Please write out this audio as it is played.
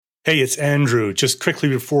Hey, it's Andrew. Just quickly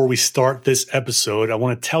before we start this episode, I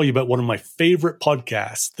want to tell you about one of my favorite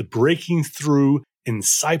podcasts, the Breaking Through in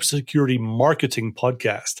Cybersecurity Marketing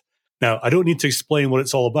podcast. Now, I don't need to explain what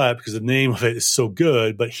it's all about because the name of it is so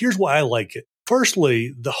good, but here's why I like it.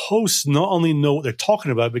 Firstly, the hosts not only know what they're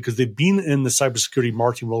talking about because they've been in the cybersecurity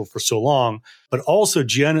marketing world for so long, but also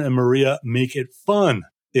Gianna and Maria make it fun.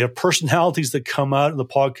 They have personalities that come out in the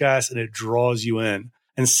podcast and it draws you in.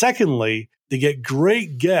 And secondly, they get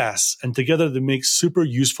great guests, and together they make super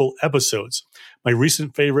useful episodes. My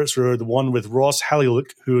recent favorites were the one with Ross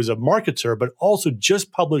Haliliuk, who is a marketer, but also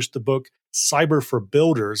just published the book Cyber for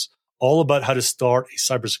Builders, all about how to start a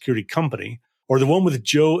cybersecurity company, or the one with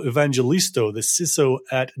Joe Evangelisto, the CISO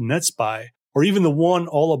at NetSpy, or even the one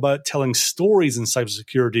all about telling stories in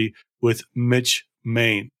cybersecurity with Mitch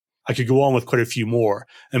Main. I could go on with quite a few more.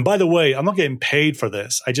 And by the way, I'm not getting paid for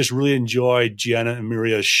this. I just really enjoyed Gianna and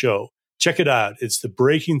Maria's show. Check it out. It's the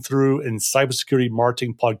Breaking Through in Cybersecurity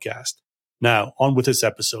Marketing podcast. Now, on with this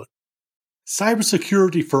episode.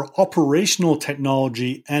 Cybersecurity for operational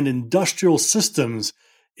technology and industrial systems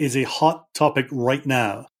is a hot topic right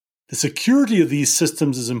now. The security of these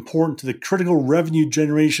systems is important to the critical revenue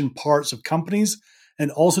generation parts of companies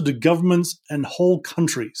and also to governments and whole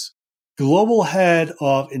countries. Global head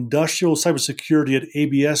of industrial cybersecurity at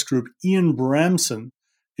ABS Group, Ian Bramson,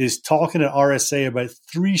 is talking at RSA about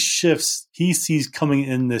 3 shifts he sees coming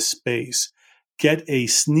in this space. Get a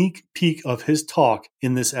sneak peek of his talk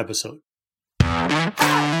in this episode.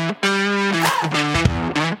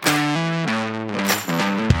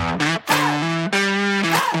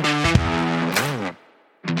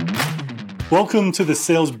 Welcome to the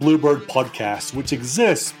Sales Bluebird podcast, which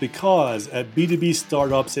exists because at B2B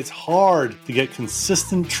startups, it's hard to get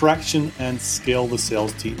consistent traction and scale the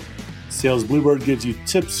sales team. Sales Bluebird gives you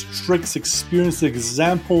tips, tricks, experience,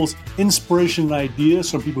 examples, inspiration, and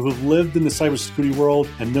ideas from people who've lived in the cybersecurity world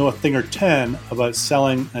and know a thing or 10 about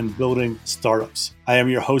selling and building startups. I am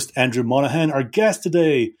your host, Andrew Monahan. Our guest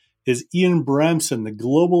today is Ian Bramson, the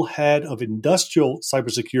global head of industrial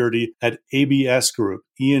cybersecurity at ABS Group.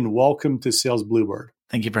 Ian, welcome to Sales Bluebird.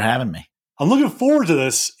 Thank you for having me. I'm looking forward to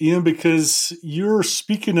this, Ian, because you're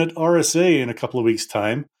speaking at RSA in a couple of weeks'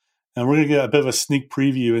 time. And we're going to get a bit of a sneak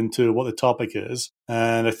preview into what the topic is.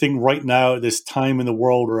 And I think right now, at this time in the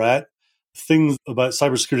world we're at, things about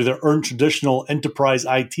cybersecurity that aren't traditional enterprise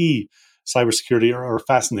IT cybersecurity are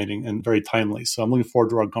fascinating and very timely. So I'm looking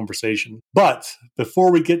forward to our conversation. But before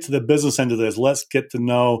we get to the business end of this, let's get to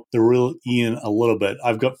know the real Ian a little bit.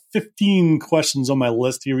 I've got 15 questions on my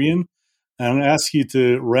list here, Ian. And I'm going to ask you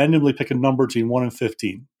to randomly pick a number between 1 and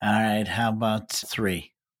 15. All right. How about 3?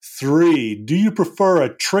 3. Do you prefer a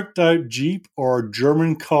tricked out Jeep or a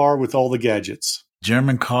German car with all the gadgets?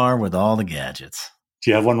 German car with all the gadgets. Do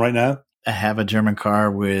you have one right now? I have a German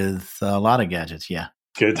car with a lot of gadgets, yeah.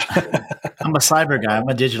 Good. I'm a cyber guy. I'm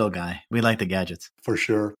a digital guy. We like the gadgets. For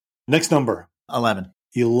sure. Next number. 11.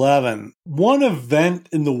 11. One event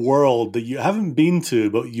in the world that you haven't been to,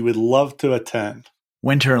 but you would love to attend.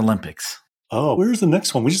 Winter Olympics. Oh, where's the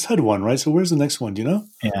next one? We just had one, right? So where's the next one? Do you know?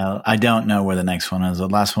 Yeah, I don't know where the next one is. The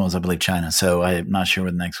last one was, I believe, China. So I'm not sure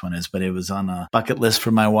where the next one is, but it was on a bucket list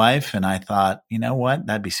for my wife. And I thought, you know what?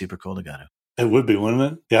 That'd be super cool to go to. It would be, wouldn't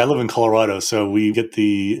it? Yeah, I live in Colorado, so we get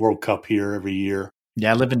the World Cup here every year.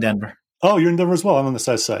 Yeah, I live in Denver. Oh, you're in Denver as well. I'm on the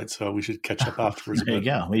south side, so we should catch up afterwards. There you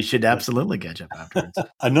go. We should absolutely catch up afterwards.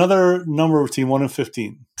 Another number between 1 and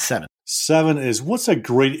 15. 7. 7 is, what's a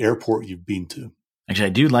great airport you've been to? Actually, I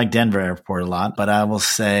do like Denver Airport a lot, but I will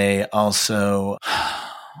say also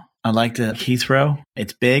I like the Heathrow.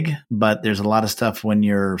 It's big, but there's a lot of stuff when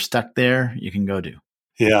you're stuck there you can go do.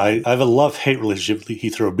 Yeah, I have a love-hate relationship with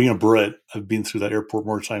Heathrow. Being a Brit, I've been through that airport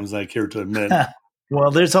more times than I care to admit.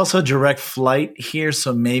 Well, there's also a direct flight here,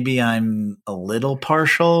 so maybe I'm a little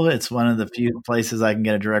partial. It's one of the few places I can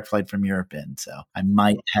get a direct flight from Europe in, so I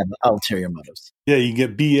might have ulterior motives. Yeah, you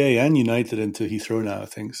can get BA and United into Heathrow now, I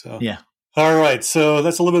think. So. Yeah. All right, so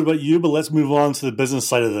that's a little bit about you, but let's move on to the business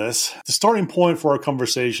side of this. The starting point for our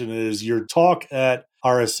conversation is your talk at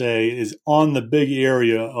RSA is on the big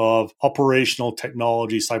area of operational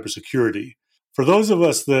technology cybersecurity. For those of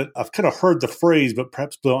us that have kind of heard the phrase, but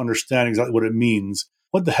perhaps don't understand exactly what it means,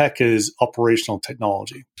 what the heck is operational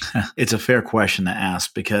technology? It's a fair question to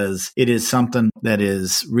ask because it is something that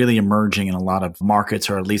is really emerging in a lot of markets,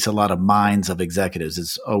 or at least a lot of minds of executives.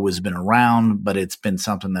 It's always been around, but it's been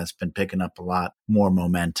something that's been picking up a lot more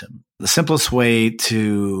momentum. The simplest way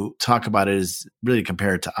to talk about it is really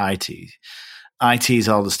compare it to IT. IT is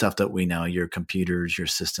all the stuff that we know, your computers, your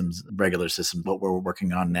systems, regular systems, what we're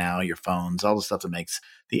working on now, your phones, all the stuff that makes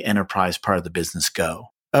the enterprise part of the business go.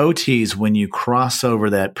 OTs, when you cross over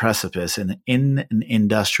that precipice and in an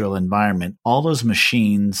industrial environment, all those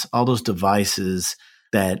machines, all those devices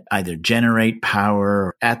that either generate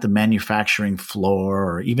power at the manufacturing floor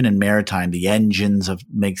or even in maritime, the engines of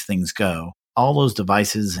makes things go. All those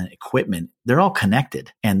devices and equipment, they're all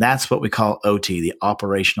connected. And that's what we call OT, the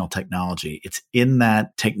operational technology. It's in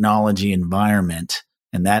that technology environment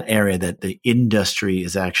and that area that the industry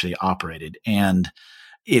is actually operated. And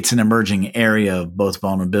it's an emerging area of both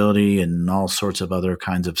vulnerability and all sorts of other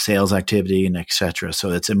kinds of sales activity and et cetera.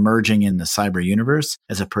 So it's emerging in the cyber universe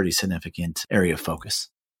as a pretty significant area of focus.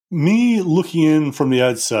 Me looking in from the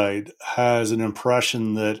outside has an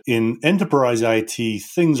impression that in enterprise IT,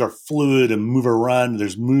 things are fluid and move around.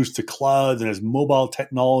 There's moves to cloud and there's mobile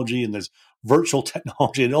technology and there's virtual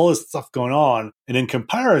technology and all this stuff going on. And in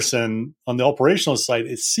comparison, on the operational side,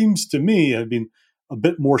 it seems to me have been a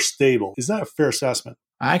bit more stable. Is that a fair assessment?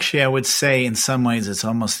 Actually, I would say in some ways it's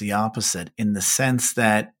almost the opposite in the sense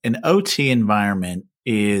that an OT environment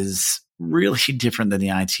is really different than the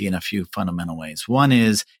IT in a few fundamental ways. One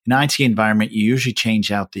is in an IT environment, you usually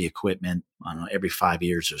change out the equipment, I don't know, every 5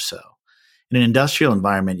 years or so. In an industrial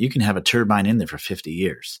environment, you can have a turbine in there for 50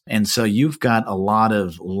 years. And so you've got a lot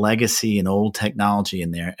of legacy and old technology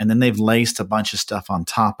in there. And then they've laced a bunch of stuff on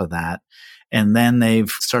top of that. And then they've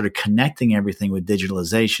started connecting everything with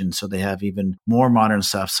digitalization. So they have even more modern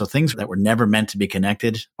stuff. So things that were never meant to be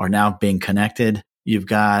connected are now being connected. You've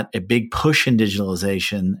got a big push in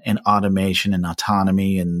digitalization and automation and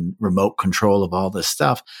autonomy and remote control of all this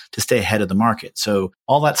stuff to stay ahead of the market. So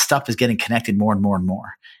all that stuff is getting connected more and more and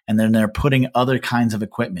more. And then they're putting other kinds of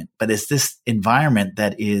equipment. But it's this environment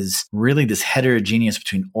that is really this heterogeneous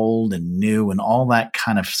between old and new and all that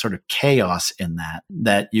kind of sort of chaos in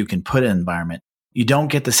that you can put in an environment. You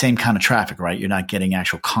don't get the same kind of traffic, right? You're not getting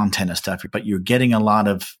actual content and stuff, but you're getting a lot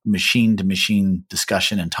of machine to machine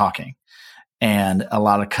discussion and talking and a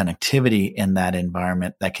lot of connectivity in that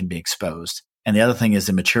environment that can be exposed. And the other thing is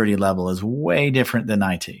the maturity level is way different than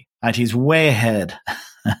IT. IT is way ahead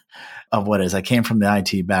of what is. I came from the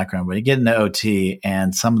IT background, but you get into OT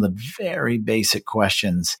and some of the very basic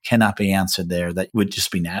questions cannot be answered there that would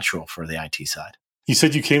just be natural for the IT side. You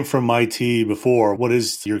said you came from IT before. What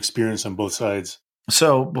is your experience on both sides?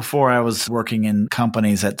 So before I was working in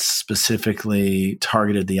companies that specifically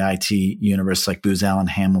targeted the IT universe like Booz Allen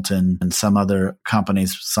Hamilton and some other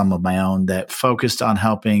companies, some of my own that focused on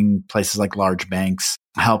helping places like large banks,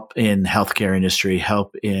 help in healthcare industry,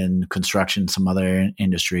 help in construction, some other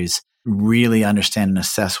industries, really understand and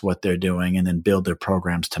assess what they're doing and then build their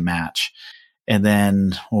programs to match. And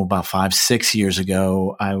then about 5-6 years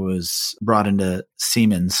ago, I was brought into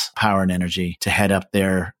Siemens Power and Energy to head up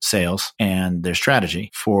their sales and their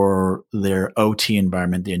strategy for their OT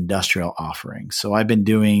environment, the industrial offering. So I've been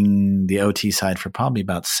doing the OT side for probably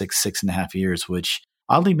about 6.5 years, which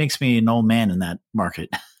oddly makes me an old man in that market.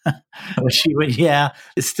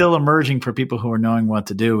 It's still emerging for people who are knowing what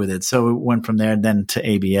to do with it. So we went from there then to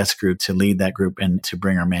ABS Group to lead that group and to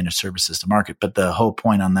bring our managed services to market. But the whole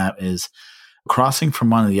point on that is crossing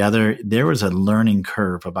from one to the other, there was a learning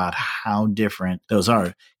curve about how different those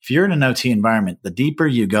are. If you're in an OT environment, the deeper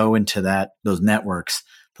you go into those networks,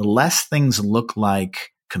 the less things look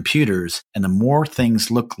like computers and the more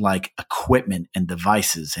things look like equipment and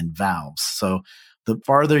devices and valves. So the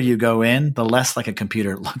farther you go in, the less like a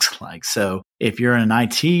computer it looks like. So if you're in an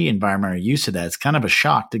IT environment or used to that, it's kind of a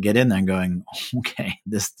shock to get in there and going, okay,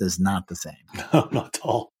 this is not the same. No, not at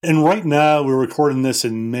all. And right now, we're recording this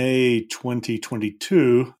in May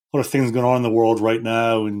 2022. A lot of things going on in the world right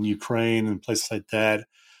now in Ukraine and places like that.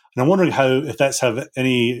 And I'm wondering if that's have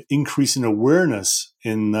any increase in awareness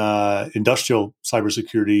in industrial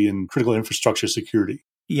cybersecurity and critical infrastructure security.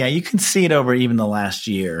 Yeah, you can see it over even the last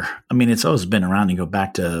year. I mean, it's always been around. You go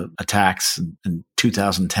back to attacks in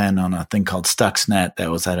 2010 on a thing called Stuxnet that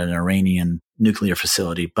was at an Iranian nuclear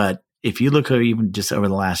facility. But if you look at even just over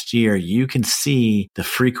the last year, you can see the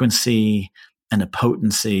frequency and the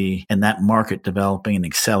potency and that market developing and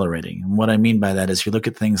accelerating. And what I mean by that is you look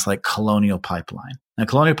at things like Colonial Pipeline. Now,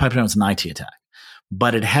 Colonial Pipeline was an IT attack,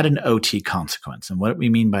 but it had an OT consequence. And what we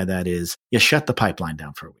mean by that is you shut the pipeline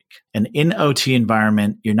down for a week. And in OT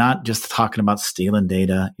environment, you're not just talking about stealing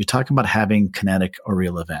data. You're talking about having kinetic or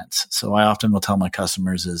real events. So I often will tell my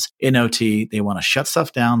customers is in OT, they want to shut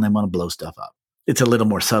stuff down. They want to blow stuff up. It's a little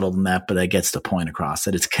more subtle than that, but it gets the point across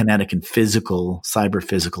that it's kinetic and physical, cyber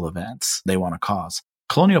physical events they want to cause.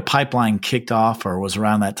 Colonial Pipeline kicked off or was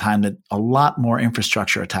around that time that a lot more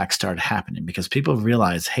infrastructure attacks started happening because people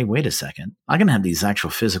realized, hey, wait a second, I can have these actual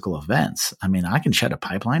physical events. I mean, I can shut a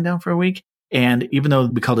pipeline down for a week. And even though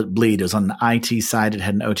we called it bleed, it was on the IT side, it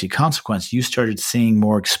had an OT consequence. You started seeing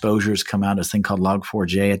more exposures come out. A thing called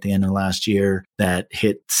Log4j at the end of last year that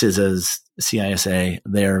hit CISA.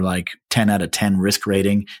 They're like 10 out of 10 risk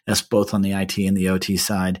rating. That's both on the IT and the OT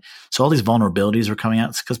side. So all these vulnerabilities were coming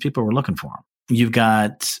out because people were looking for them. You've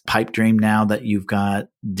got Pipedream now that you've got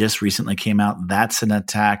just recently came out. That's an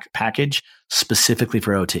attack package specifically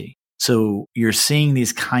for OT. So you're seeing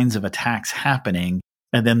these kinds of attacks happening.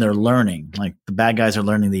 And then they're learning, like the bad guys are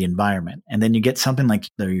learning the environment. And then you get something like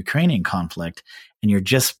the Ukrainian conflict and you're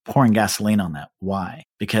just pouring gasoline on that. Why?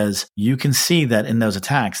 Because you can see that in those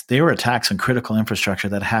attacks, they were attacks on critical infrastructure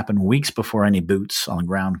that happened weeks before any boots on the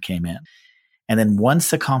ground came in. And then once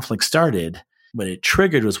the conflict started, what it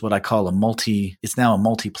triggered was what I call it's now a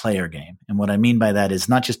multiplayer game. And what I mean by that is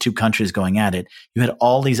not just two countries going at it. You had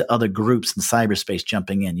all these other groups in cyberspace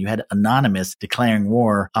jumping in. You had Anonymous declaring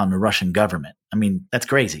war on the Russian government. I mean, that's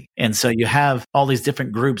crazy. And so you have all these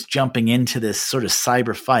different groups jumping into this sort of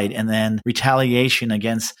cyber fight and then retaliation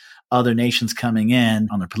against other nations coming in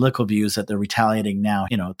on their political views that they're retaliating now,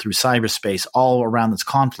 through cyberspace all around this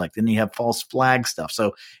conflict. And you have false flag stuff.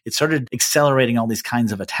 So it started accelerating all these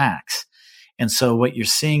kinds of attacks. And so what you're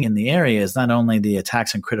seeing in the area is not only the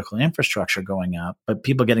attacks on critical infrastructure going up, but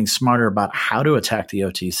people getting smarter about how to attack the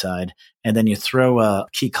OT side. And then you throw a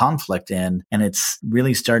key conflict in, and it's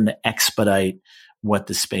really starting to expedite what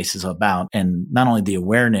this space is about. And not only the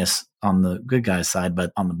awareness on the good guy side,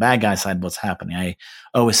 but on the bad guy side, what's happening. I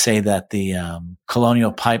always say that the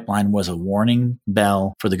Colonial Pipeline was a warning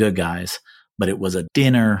bell for the good guys, but it was a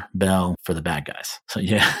dinner bell for the bad guys. So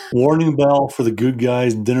yeah. Warning bell for the good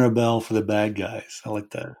guys, dinner bell for the bad guys. I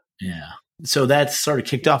like that. Yeah. So that's sort of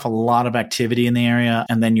kicked off a lot of activity in the area.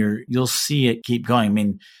 And then you'll see it keep going. I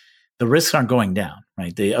mean, the risks aren't going down,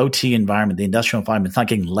 right? The OT environment, the industrial environment, it's not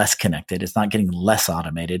getting less connected. It's not getting less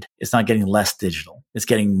automated. It's not getting less digital. It's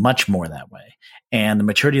getting much more that way. And the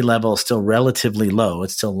maturity level is still relatively low.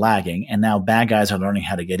 It's still lagging. And now bad guys are learning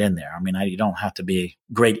how to get in there. I mean, you don't have to be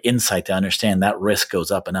great insight to understand that risk goes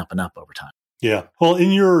up and up and up over time. Yeah. Well,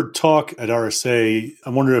 in your talk at RSA, I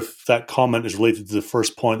wonder if that comment is related to the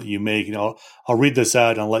first point that you make. I'll read this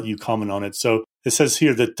out and I'll let you comment on it. So it says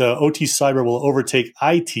here that OT cyber will overtake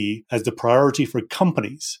IT as the priority for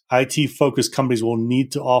companies. IT-focused companies will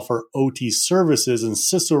need to offer OT services, and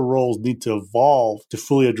CISO roles need to evolve to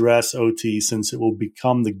fully address OT since it will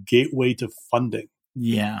become the gateway to funding.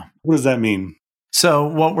 Yeah. What does that mean? So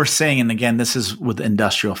what we're saying, and again, this is with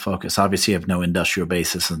industrial focus. Obviously, you have no industrial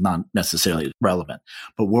basis is not necessarily relevant.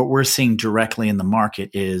 But what we're seeing directly in the market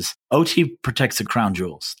is OT protects the crown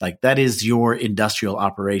jewels. Like that is your industrial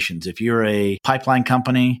operations. If you're a pipeline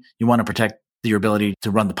company, you want to protect your ability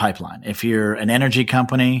to run the pipeline. If you're an energy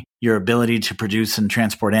company, your ability to produce and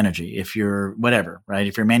transport energy. If you're whatever, right?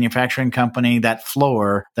 If you're a manufacturing company, that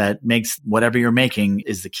floor that makes whatever you're making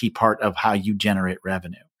is the key part of how you generate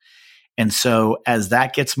revenue. And so as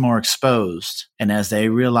that gets more exposed and as they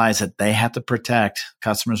realize that they have to protect,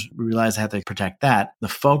 customers realize they have to protect that, the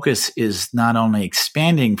focus is not only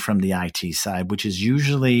expanding from the IT side, which is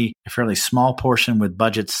usually a fairly small portion with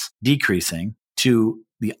budgets decreasing, to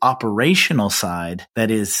the operational side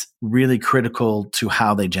that is really critical to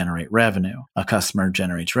how they generate revenue. A customer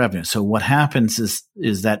generates revenue. So what happens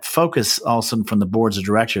is that focus also from the boards of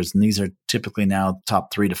directors, and these are typically now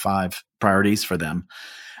top 3 to 5 priorities for them.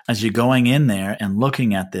 As you're going in there and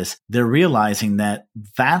looking at this, they're realizing that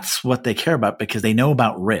that's what they care about because they know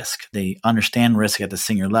about risk. They understand risk at the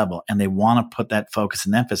senior level, and they want to put that focus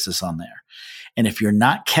and emphasis on there. And if you're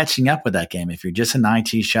not catching up with that game, if you're just an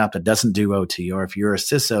IT shop that doesn't do OT, or if you're a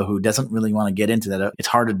CISO who doesn't really want to get into that, it's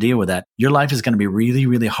hard to deal with that. Your life is going to be really,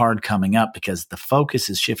 really hard coming up because the focus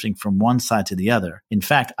is shifting from one side to the other. In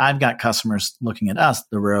fact, I've got customers looking at us,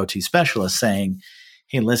 the OT specialists, saying,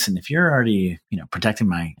 hey, listen, if you're already, protecting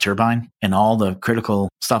my turbine and all the critical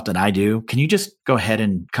stuff that I do, can you just go ahead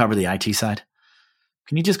and cover the IT side?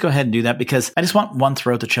 Can you just go ahead and do that? Because I just want one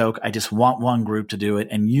throat to choke. I just want one group to do it.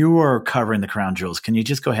 And you are covering the crown jewels. Can you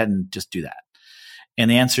just go ahead and just do that?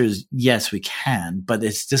 And the answer is yes, we can. But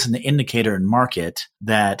it's just an indicator in market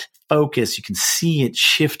that focus, you can see it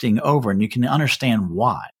shifting over and you can understand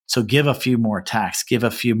why. So give a few more attacks, give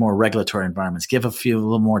a few more regulatory environments, give a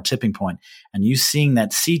little more tipping point, and you seeing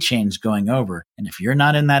that sea change going over. And if you're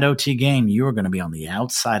not in that OT game, you are going to be on the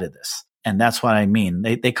outside of this. And that's what I mean.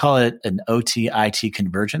 They call it an OT IT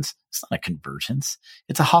convergence. It's not a convergence.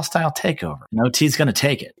 It's a hostile takeover. And OT is going to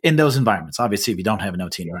take it in those environments. Obviously, if you don't have an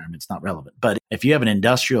OT environment, it's not relevant. But if you have an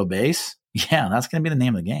industrial base, yeah, that's going to be the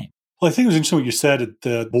name of the game. Well, I think it was interesting what you said at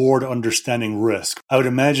the board understanding risk. I would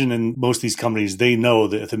imagine in most of these companies, they know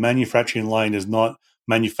that if the manufacturing line is not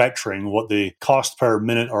manufacturing, what the cost per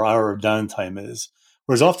minute or hour of downtime is.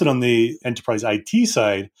 Whereas often on the enterprise IT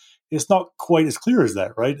side, it's not quite as clear as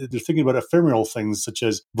that, right? They're thinking about ephemeral things such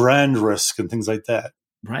as brand risk and things like that.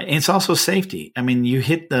 Right. And it's also safety. I mean, you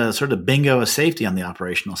hit the sort of bingo of safety on the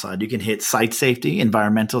operational side. You can hit site safety,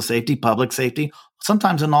 environmental safety, public safety,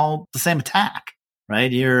 sometimes in all the same attack,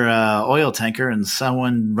 right? You're an oil tanker and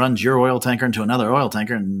someone runs your oil tanker into another oil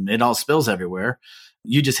tanker and it all spills everywhere.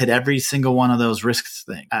 You just hit every single one of those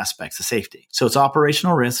aspects of safety. So it's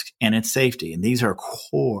operational risk and it's safety. And these are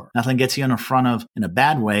core. Nothing gets you in front of, in a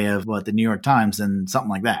bad way, of what the New York Times and something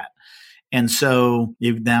like that. And so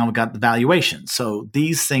you've now got the valuation. So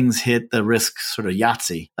these things hit the risk sort of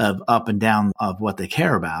Yahtzee of up and down of what they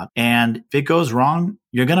care about. And if it goes wrong,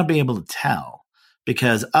 you're going to be able to tell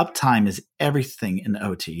because uptime is everything in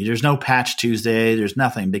OT. There's no patch Tuesday. There's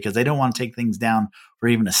nothing because they don't want to take things down for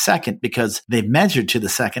even a second because they've measured to the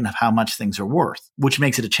second of how much things are worth, which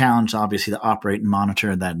makes it a challenge, obviously, to operate and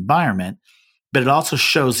monitor that environment. But it also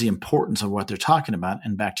shows the importance of what they're talking about.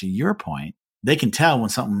 And back to your point, they can tell when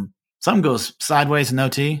something goes sideways in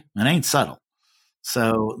OT, and it ain't subtle.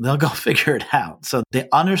 So they'll go figure it out. So they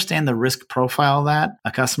understand the risk profile of that,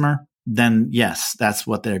 a customer, then yes, that's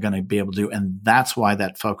what they're going to be able to do. And that's why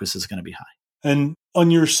that focus is going to be high. And on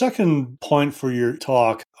your second point for your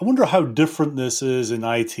talk, I wonder how different this is in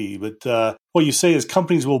IT. But what you say is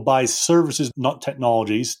companies will buy services, not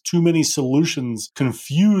technologies. Too many solutions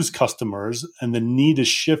confuse customers, and the need is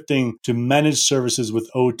shifting to managed services with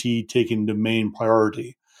OT taking the main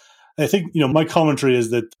priority. I think, my commentary is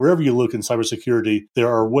that wherever you look in cybersecurity, there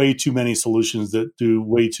are way too many solutions that do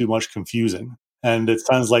way too much confusing. And it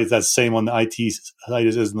sounds like that's the same on the IT side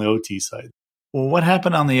as on the OT side. Well, what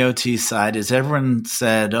happened on the OT side is everyone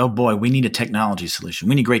said, oh boy, we need a technology solution.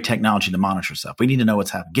 We need great technology to monitor stuff. We need to know what's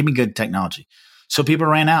happening. Give me good technology. So people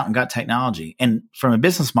ran out and got technology. And from a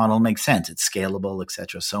business model, it makes sense. It's scalable, et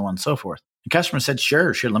cetera, so on and so forth. The customer said,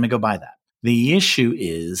 sure, let me go buy that. The issue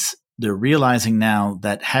is they're realizing now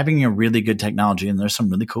that having a really good technology, and there's some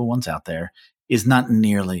really cool ones out there, is not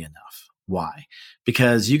nearly enough. Why?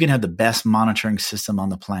 Because you can have the best monitoring system on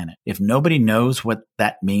the planet. If nobody knows what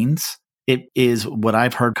that means, it is what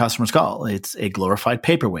I've heard customers call. It's a glorified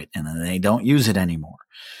paperweight, and then they don't use it anymore.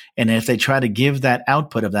 And if they try to give that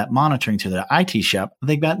output of that monitoring to their IT shop,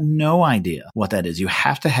 they've got no idea what that is. You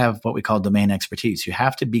have to have what we call domain expertise. You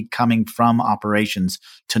have to be coming from operations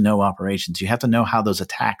to know operations. You have to know how those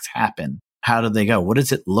attacks happen. How do they go? What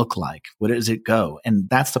does it look like? Where does it go? And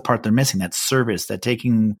that's the part they're missing, that service, that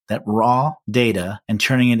taking that raw data and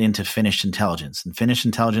turning it into finished intelligence. And finished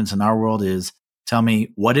intelligence in our world is tell me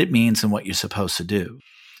what it means and what you're supposed to do.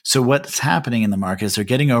 So what's happening in the market is they're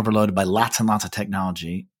getting overloaded by lots and lots of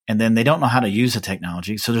technology, and then they don't know how to use the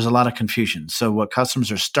technology. So there's a lot of confusion. So what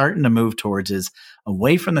customers are starting to move towards is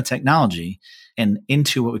away from the technology and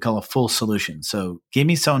into what we call a full solution. So give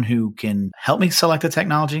me someone who can help me select the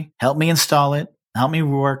technology, help me install it, help me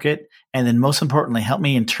work it, and then most importantly, help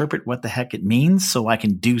me interpret what the heck it means so I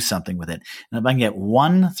can do something with it. And if I can get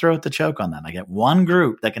one throat to choke on that, I get one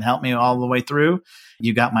group that can help me all the way through,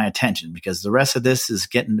 you got my attention, because the rest of this is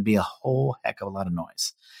getting to be a whole heck of a lot of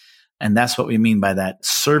noise. And that's what we mean by that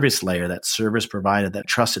service layer, that service provider, that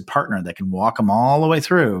trusted partner that can walk them all the way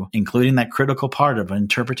through, including that critical part of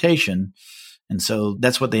interpretation. And so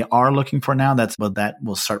that's what they are looking for now. That's what that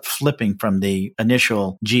will start flipping from the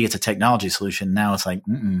initial, gee, it's a technology solution. Now it's like,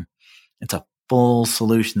 it's a full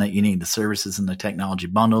solution that you need, the services and the technology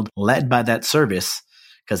bundled, led by that service,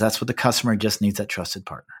 because that's what the customer just needs, that trusted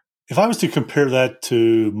partner. If I was to compare that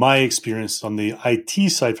to my experience on the IT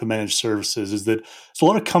side for managed services, is that a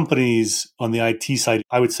lot of companies on the IT side,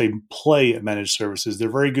 I would say, play at managed services. They're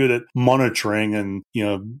very good at monitoring and,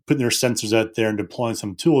 putting their sensors out there and deploying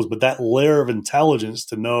some tools. But that layer of intelligence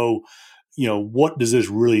to know, what does this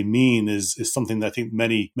really mean is something that I think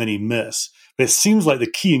many, many miss. But it seems like the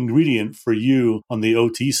key ingredient for you on the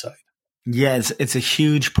OT side. Yeah, it's a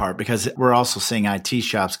huge part, because we're also seeing IT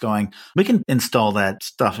shops going, we can install that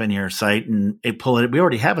stuff in your site and pull it. We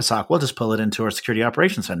already have a SOC. We'll just pull it into our security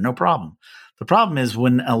operations center. No problem. The problem is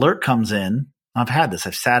when alert comes in, I've had this.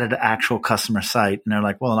 I've sat at an actual customer site and they're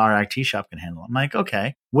like, well, our IT shop can handle it. I'm like,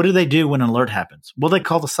 okay, what do they do when an alert happens? Well, they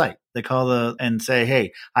call the site. They call and say,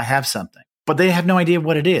 hey, I have something. But they have no idea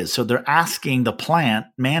what it is. So they're asking the plant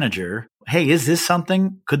manager, hey, is this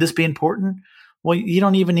something? Could this be important? Well, you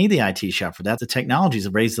don't even need the IT shop for that. The technologies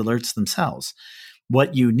have raised alerts themselves.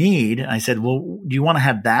 What you need, I said, well, do you want to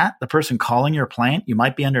have that? The person calling your plant, you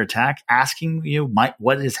might be under attack, asking you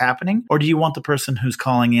what is happening? Or do you want the person who's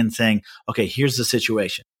calling in saying, okay, here's the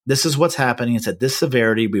situation. this is what's happening. It's at this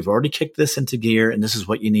severity. We've already kicked this into gear, and this is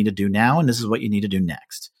what you need to do now, and this is what you need to do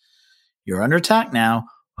next. You're under attack now.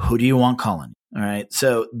 Who do you want calling? All right.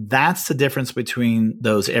 So that's the difference between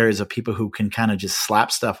those areas of people who can kind of just slap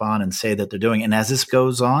stuff on and say that they're doing. And as this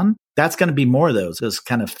goes on, that's going to be more of those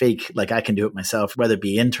kind of fake, like I can do it myself, whether it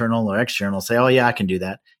be internal or external, say, oh yeah, I can do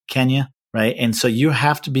that. Can you? Right. And so you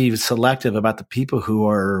have to be selective about the people who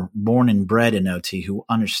are born and bred in OT who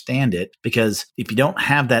understand it, because if you don't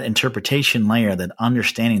have that interpretation layer, that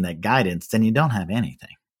understanding, that guidance, then you don't have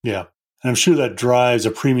anything. Yeah. And I'm sure that drives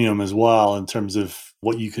a premium as well in terms of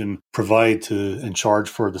what you can provide to and charge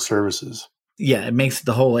for the services. Yeah, it makes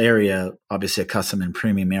the whole area obviously a custom and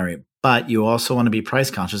premium area, but you also want to be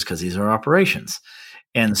price conscious because these are operations.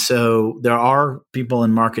 And so there are people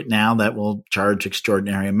in market now that will charge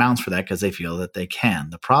extraordinary amounts for that because they feel that they can.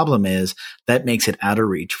 The problem is that makes it out of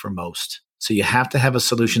reach for most. So you have to have a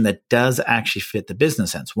solution that does actually fit the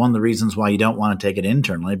business sense. One of the reasons why you don't want to take it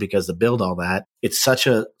internally, because to build all that, it's such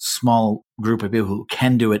a small group of people who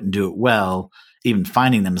can do it and do it well. Even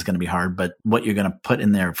finding them is going to be hard, but what you're going to put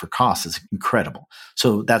in there for cost is incredible.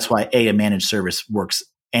 So that's why a managed service works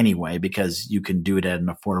anyway, because you can do it at an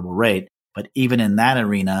affordable rate. But even in that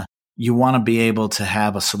arena, you want to be able to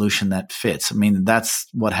have a solution that fits. I mean, that's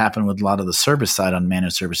what happened with a lot of the service side on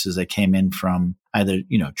managed services that came in from either,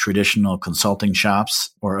 traditional consulting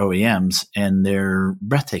shops or OEMs, and they're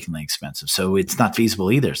breathtakingly expensive. So it's not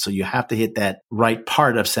feasible either. So you have to hit that right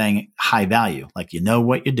part of saying high value, like you know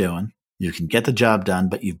what you're doing. You can get the job done,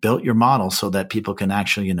 but you've built your model so that people can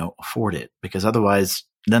actually, afford it, because otherwise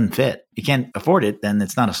it doesn't fit. You can't afford it, then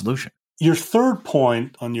it's not a solution. Your third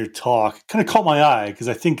point on your talk kind of caught my eye because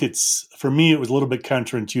I think for me, it was a little bit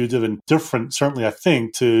counterintuitive and different, certainly, I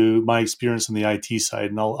think, to my experience on the IT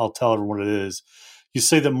side. And I'll tell everyone what it is. You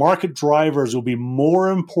say that market drivers will be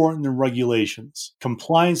more important than regulations.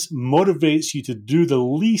 Compliance motivates you to do the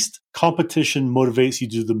least. Competition motivates you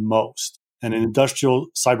to do the most. And in industrial,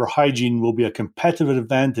 cyber hygiene will be a competitive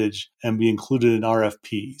advantage and be included in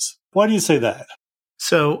RFPs. Why do you say that?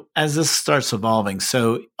 So as this starts evolving,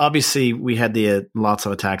 so obviously we had the lots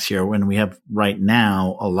of attacks here when we have right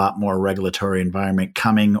now a lot more regulatory environment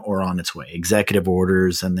coming or on its way, executive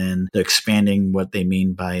orders, and then they're expanding what they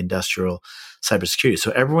mean by industrial cybersecurity. So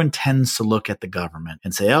everyone tends to look at the government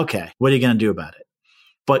and say, okay, what are you going to do about it?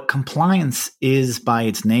 But compliance is by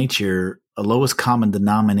its nature a lowest common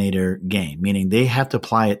denominator game, meaning they have to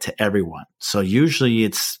apply it to everyone. So usually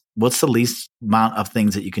it's what's the least amount of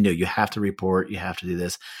things that you can do? You have to report, you have to do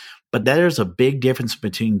this. But there's a big difference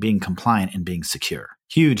between being compliant and being secure.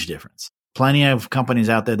 Huge difference. Plenty of companies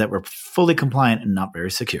out there that were fully compliant and not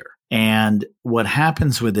very secure. And what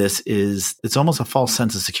happens with this is it's almost a false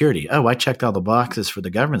sense of security. Oh, I checked all the boxes for the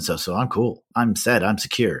government stuff, so I'm cool. I'm set, I'm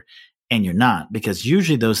secure. And you're not, because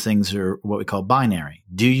usually those things are what we call binary.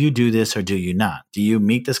 Do you do this or do you not? Do you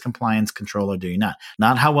meet this compliance control or do you not?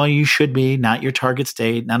 Not how well you should be, not your target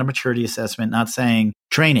state, not a maturity assessment, not saying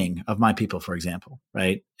training of my people, for example,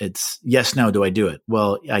 right? It's yes, no, do I do it?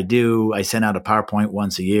 Well, I do. I send out a PowerPoint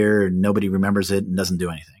once a year and nobody remembers it and doesn't do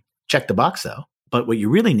anything. Check the box though. But what you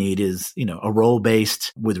really need is, a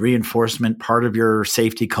role-based with reinforcement, part of your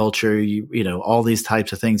safety culture, all these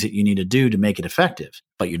types of things that you need to do to make it effective,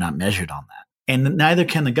 but you're not measured on that. And neither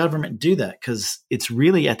can the government do that, because it's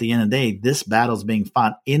really at the end of the day, this battle is being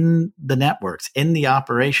fought in the networks, in the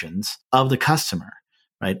operations of the customer,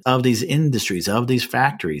 right? Of these industries, of these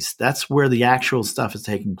factories. That's where the actual stuff is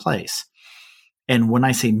taking place. And when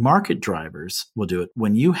I say market drivers will do it,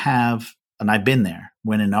 when you have, and I've been there,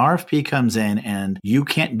 when an RFP comes in and you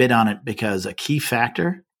can't bid on it because a key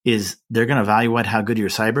factor is they're going to evaluate how good your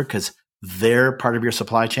cyber, because they're part of your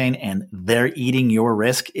supply chain and they're eating your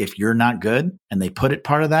risk if you're not good, and they put it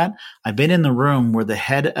part of that. I've been in the room where the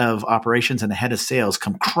head of operations and the head of sales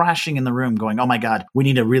come crashing in the room going, oh my God, we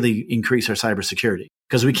need to really increase our cybersecurity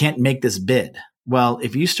because we can't make this bid. Well,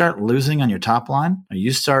 if you start losing on your top line or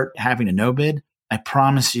you start having a no bid, I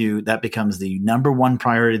promise you that becomes the number one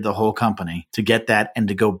priority of the whole company to get that and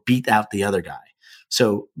to go beat out the other guy.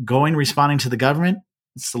 So responding to the government,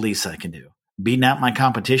 it's the least I can do. Beating out my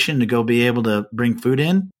competition to go be able to bring food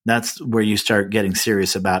in, that's where you start getting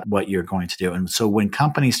serious about what you're going to do. And so when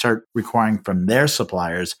companies start requiring from their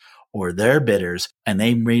suppliers or their bidders and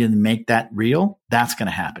they really make that real, that's going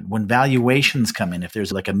to happen. When valuations come in, if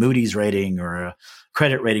there's like a Moody's rating or a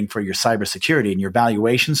credit rating for your cybersecurity and your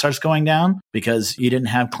valuation starts going down because you didn't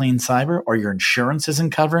have clean cyber or your insurance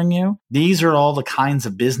isn't covering you, these are all the kinds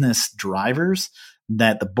of business drivers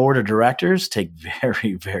that the board of directors take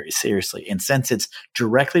very, very seriously. And since it's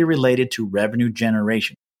directly related to revenue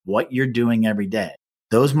generation, what you're doing every day,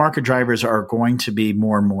 those market drivers are going to be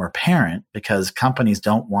more and more apparent because companies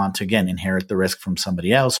don't want to, again, inherit the risk from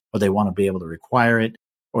somebody else, or they want to be able to require it,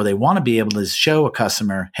 or they want to be able to show a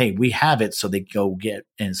customer, hey, we have it, so they go get,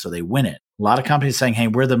 and so they win it. A lot of companies saying, hey,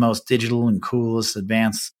 we're the most digital and coolest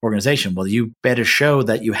advanced organization. Well, you better show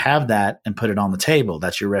that you have that and put it on the table.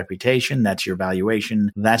 That's your reputation. That's your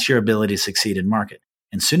valuation. That's your ability to succeed in market.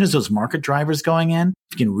 And as soon as those market drivers going in,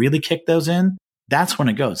 if you can really kick those in, that's when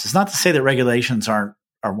it goes. It's not to say that regulations aren't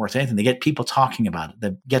worth anything. They get people talking about it.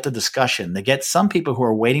 They get the discussion. They get some people who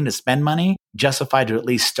are waiting to spend money justified to at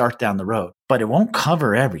least start down the road. But it won't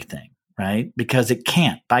cover everything, right? Because it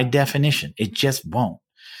can't. By definition, it just won't.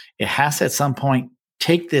 It has to at some point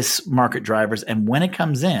take this market drivers, and when it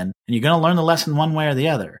comes in, and you're going to learn the lesson one way or the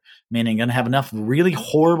other, meaning you're going to have enough really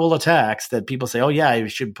horrible attacks that people say, oh yeah, I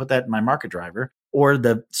should put that in my market driver. Or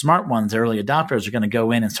the smart ones, early adopters, are going to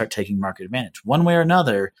go in and start taking market advantage. One way or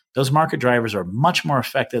another, those market drivers are much more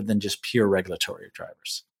effective than just pure regulatory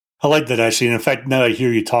drivers. I like that, actually. And in fact, now I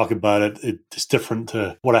hear you talk about it, it's different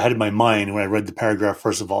to what I had in my mind when I read the paragraph,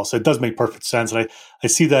 first of all. So it does make perfect sense. And I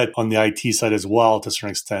see that on the IT side as well, to a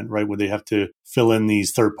certain extent, right? Where they have to fill in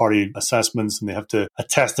these third-party assessments and they have to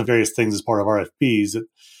attest to various things as part of RFPs. That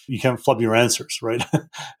you can't flub your answers, right?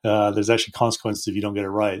 There's actually consequences if you don't get it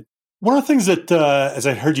right. One of the things that, as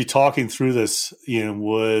I heard you talking through this, Ian,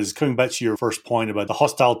 was coming back to your first point about the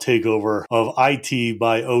hostile takeover of IT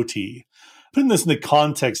by OT. Putting this in the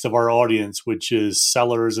context of our audience, which is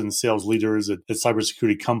sellers and sales leaders at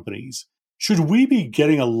cybersecurity companies, should we be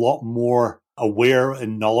getting a lot more aware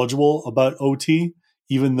and knowledgeable about OT,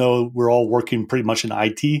 even though we're all working pretty much in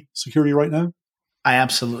IT security right now? I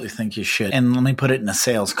absolutely think you should. And let me put it in a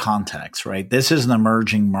sales context, right? This is an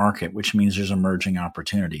emerging market, which means there's emerging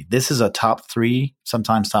opportunity. This is a top 3,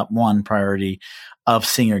 sometimes top 1 priority of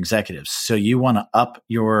senior executives. So you want to up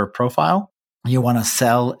your profile. You want to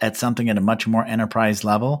sell at something at a much more enterprise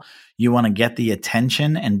level. You want to get the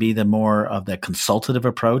attention and be the more of the consultative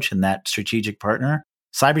approach and that strategic partner.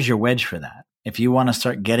 Cyber's your wedge for that. If you want to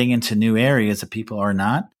start getting into new areas that people are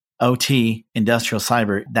not, OT, industrial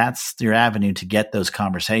cyber, that's your avenue to get those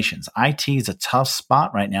conversations. IT is a tough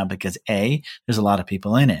spot right now because A, there's a lot of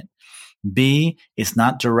people in it. B, it's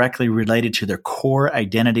not directly related to their core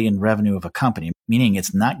identity and revenue of a company, meaning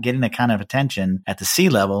it's not getting the kind of attention at the C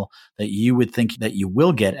level that you would think that you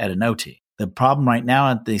will get at an OT. The problem right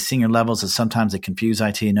now at the senior levels is sometimes they confuse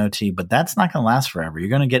IT and OT, but that's not going to last forever. You're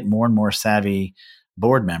going to get more and more savvy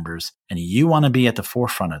board members, and you want to be at the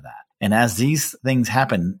forefront of that. And as these things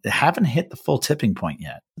happen, they haven't hit the full tipping point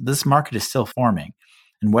yet. This market is still forming.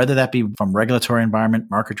 And whether that be from regulatory environment,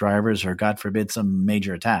 market drivers, or God forbid, some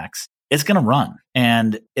major attacks, it's going to run.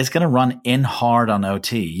 And it's going to run in hard on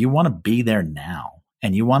OT. You want to be there now.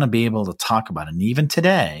 And you want to be able to talk about it. And even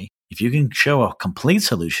today, if you can show a complete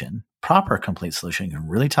solution, proper complete solution, you can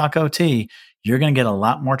really talk OT, you're going to get a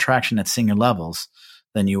lot more traction at senior levels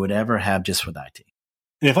than you would ever have just with IT.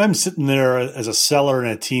 And if I'm sitting there as a seller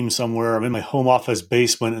in a team somewhere, I'm in my home office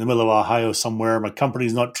basement in the middle of Ohio somewhere, my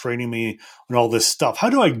company's not training me on all this stuff,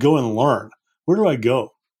 how do I go and learn? Where do I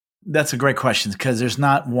go? That's a great question because there's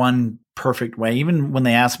not one perfect way. Even when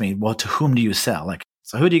they ask me, well, to whom do you sell? Like,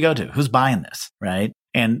 so who do you go to? Who's buying this, right?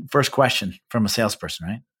 And first question from a salesperson,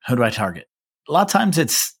 right? Who do I target? A lot of times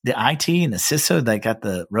it's the IT and the CISO that got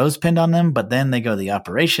the rose pinned on them, but then they go to the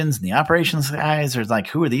operations, and the operations guys are like,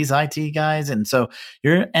 who are these IT guys? And so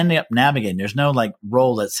you're ending up navigating. There's no like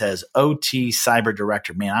role that says OT cyber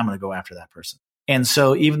director. Man, I'm going to go after that person. And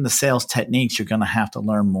so even the sales techniques, you're going to have to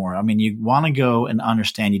learn more. I mean, you want to go and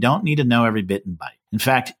understand. You don't need to know every bit and byte. In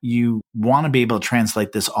fact, you want to be able to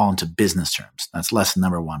translate this all into business terms. That's lesson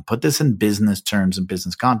number 1. Put this in business terms and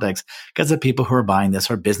business context because the people who are buying this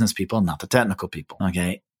are business people, not the technical people.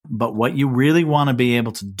 Okay. But what you really want to be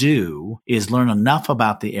able to do is learn enough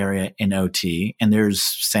about the area in OT. And there's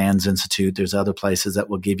SANS Institute. There's other places that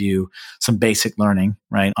will give you some basic learning,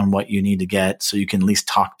 right, on what you need to get so you can at least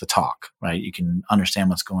talk the talk, right? You can understand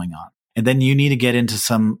what's going on. And then you need to get into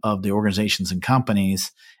some of the organizations and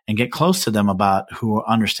companies and get close to them about who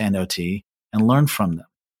understand OT and learn from them.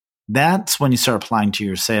 That's when you start applying to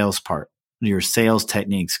your sales part, your sales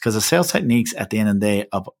techniques, because the sales techniques at the end of the day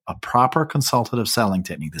of a proper consultative selling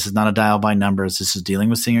technique. This is not a dial by numbers. This is dealing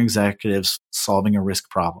with senior executives, solving a risk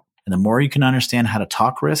problem. And the more you can understand how to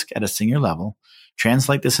talk risk at a senior level,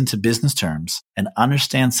 translate this into business terms, and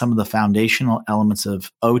understand some of the foundational elements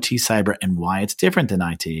of OT cyber and why it's different than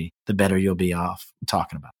IT, the better you'll be off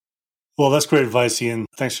talking about. Well, that's great advice, Ian.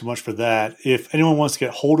 Thanks so much for that. If anyone wants to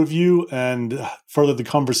get hold of you and further the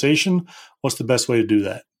conversation, what's the best way to do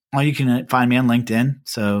that? Well, you can find me on LinkedIn.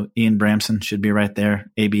 So Ian Bramson should be right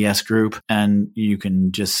there, ABS Group. And you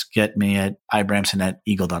can just get me at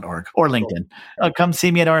ibramson@eagle.org or LinkedIn. Come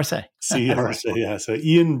see me at RSA. See RSA, yeah. So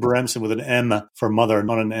Ian Bramson with an M for mother,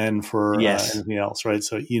 not an N for anything else, right?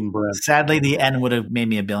 So Ian Bramson. Sadly, the N would have made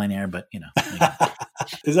me a billionaire, but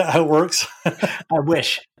Is that how it works? I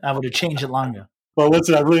wish. I would have changed it long ago. Well,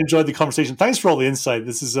 listen, I really enjoyed the conversation. Thanks for all the insight.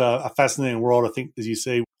 This is a fascinating world. I think, as you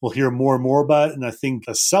say, we'll hear more and more about it. And I think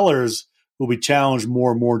the sellers will be challenged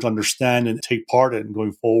more and more to understand and take part in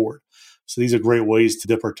going forward. So these are great ways to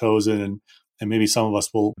dip our toes in, and maybe some of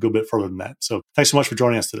us will go a bit further than that. So thanks so much for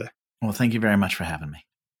joining us today. Well, thank you very much for having me.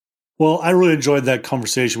 Well, I really enjoyed that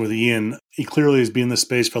conversation with Ian. He clearly has been in this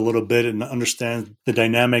space for a little bit and understands the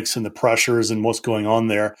dynamics and the pressures and what's going on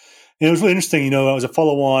there. And it was really interesting. As a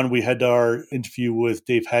follow-on, we had our interview with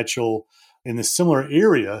Dave Hatchell in a similar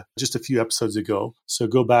area just a few episodes ago. So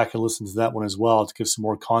go back and listen to that one as well to give some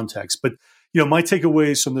more context. But, my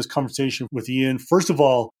takeaways from this conversation with Ian, first of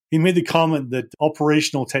all, he made the comment that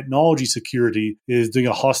operational technology security is doing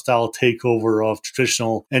a hostile takeover of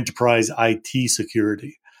traditional enterprise IT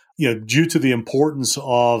security. Due to the importance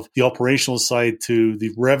of the operational side to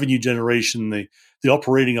the revenue generation, the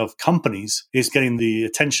operating of companies, is getting the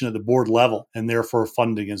attention at the board level and therefore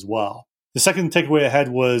funding as well. The second takeaway I had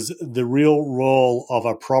was the real role of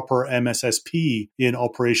a proper MSSP in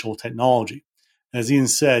operational technology. As Ian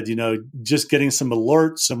said, just getting some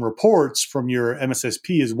alerts, some reports from your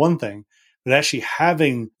MSSP is one thing, but actually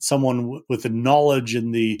having someone with the knowledge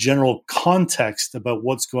and the general context about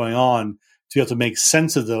what's going on to be able to make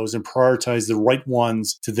sense of those and prioritize the right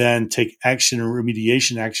ones to then take action and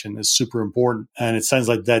remediation action is super important. And it sounds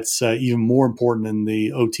like that's even more important in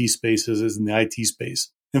the OT space as in the IT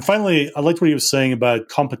space. And finally, I liked what he was saying about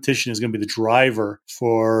competition is going to be the driver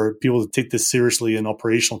for people to take this seriously in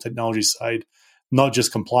operational technology side, not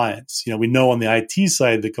just compliance. We know on the IT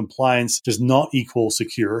side that compliance does not equal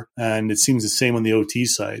secure, and it seems the same on the OT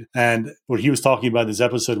side. And what he was talking about in this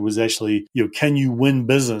episode was actually, can you win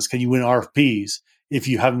business? Can you win RFPs if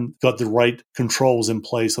you haven't got the right controls in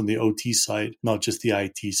place on the OT side, not just the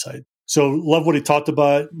IT side? So love what he talked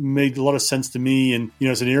about, made a lot of sense to me. And,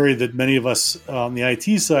 it's an area that many of us on the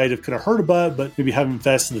IT side have kind of heard about, but maybe haven't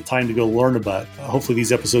invested the time to go learn about. Hopefully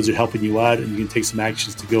these episodes are helping you out and you can take some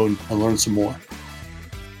actions to go and learn some more.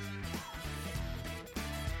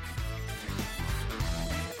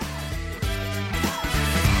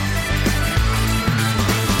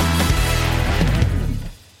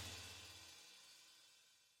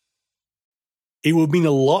 It would mean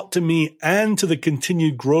a lot to me and to the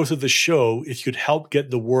continued growth of the show if you could help get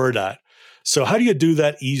the word out. So how do you do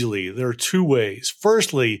that easily? There are two ways.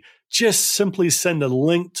 Firstly, just simply send a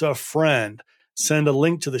link to a friend. Send a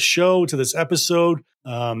link to the show, to this episode.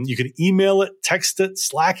 You can email it, text it,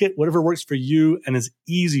 Slack it, whatever works for you and is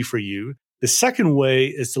easy for you. The second way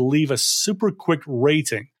is to leave a super quick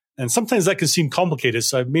rating. And sometimes that can seem complicated,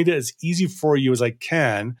 so I've made it as easy for you as I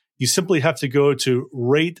can. You simply have to go to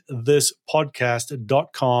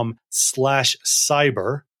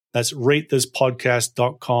ratethispodcast.com/cyber. That's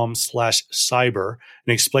ratethispodcast.com/cyber, and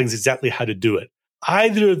it explains exactly how to do it.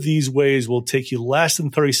 Either of these ways will take you less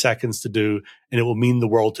than 30 seconds to do, and it will mean the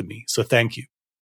world to me. So thank you.